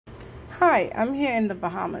Hi, I'm here in the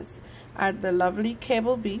Bahamas at the lovely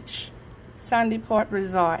Cable Beach Sandy Port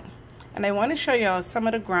Resort, and I want to show you some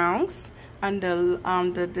of the grounds. And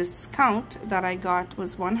the discount that I got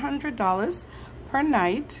was $100 per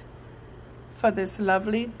night for this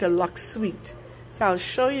lovely deluxe suite. So I'll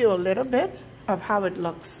show you a little bit of how it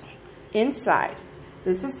looks inside.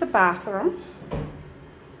 This is the bathroom,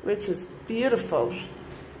 which is beautiful.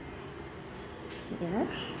 Here.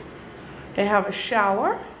 They have a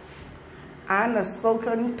shower and a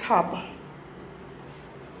soaking tub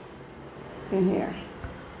in here.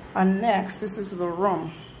 And next, this is the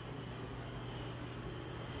room.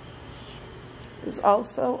 There's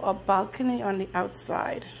also a balcony on the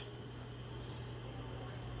outside.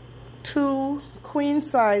 2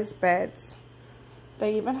 queen-size beds.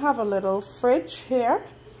 They even have a little fridge here,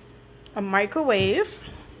 a microwave,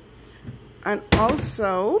 and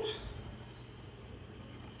also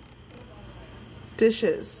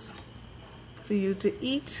dishes for you to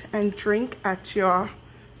eat and drink at your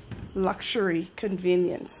luxury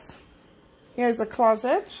convenience. Here's a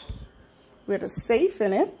closet with a safe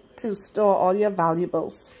in it to store all your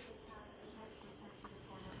valuables.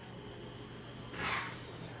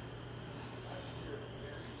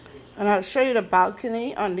 And I'll show you the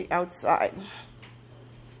balcony on the outside.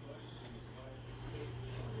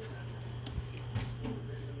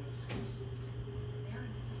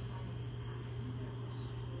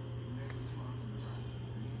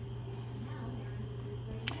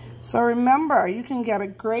 So remember, you can get a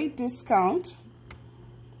great discount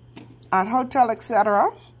at Hotel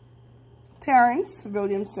Etc. Terrence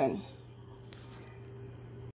Williamson.